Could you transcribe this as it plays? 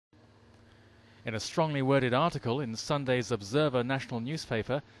In a strongly worded article in Sunday's Observer national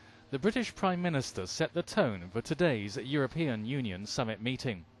newspaper, the British Prime Minister set the tone for today's European Union summit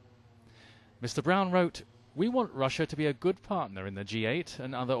meeting. Mr. Brown wrote, "We want Russia to be a good partner in the G8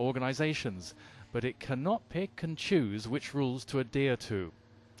 and other organisations, but it cannot pick and choose which rules to adhere to.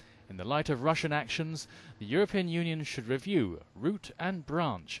 In the light of Russian actions, the European Union should review, root and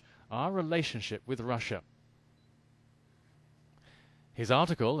branch, our relationship with Russia." His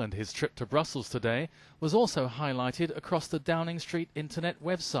article and his trip to Brussels today was also highlighted across the Downing Street internet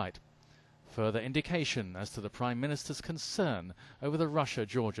website. Further indication as to the Prime Minister's concern over the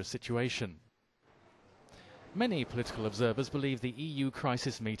Russia-Georgia situation. Many political observers believe the EU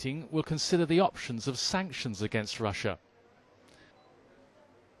crisis meeting will consider the options of sanctions against Russia.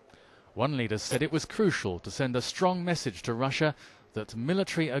 One leader said it was crucial to send a strong message to Russia that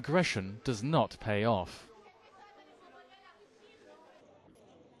military aggression does not pay off.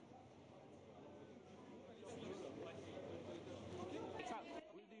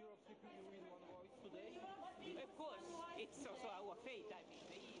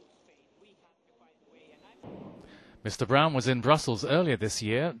 Mr. Brown was in Brussels earlier this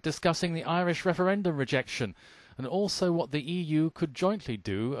year discussing the Irish referendum rejection and also what the EU could jointly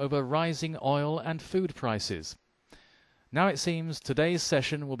do over rising oil and food prices. Now it seems today's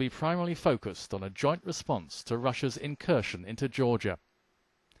session will be primarily focused on a joint response to Russia's incursion into Georgia.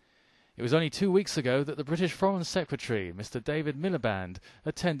 It was only 2 weeks ago that the British Foreign Secretary, Mr. David Miliband,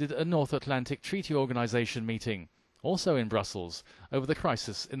 attended a North Atlantic Treaty Organisation meeting, also in Brussels, over the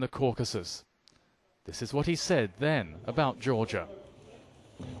crisis in the Caucasus. This is what he said then about Georgia.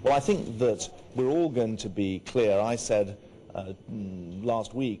 Well, I think that we're all going to be clear. I said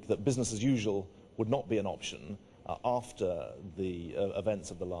last week that business as usual would not be an option after the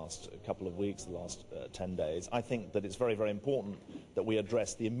events of the last couple of weeks, the last 10 days. I think that it's very, very important that we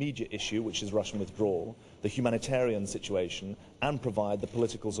address the immediate issue, which is Russian withdrawal, the humanitarian situation, and provide the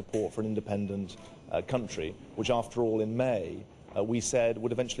political support for an independent country, which, after all, in May, we said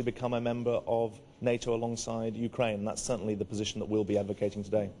would eventually become a member of NATO alongside Ukraine. And that's certainly the position that we'll be advocating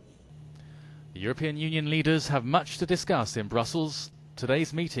today. The European Union leaders have much to discuss in Brussels.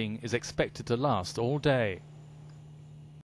 Today's meeting is expected to last all day.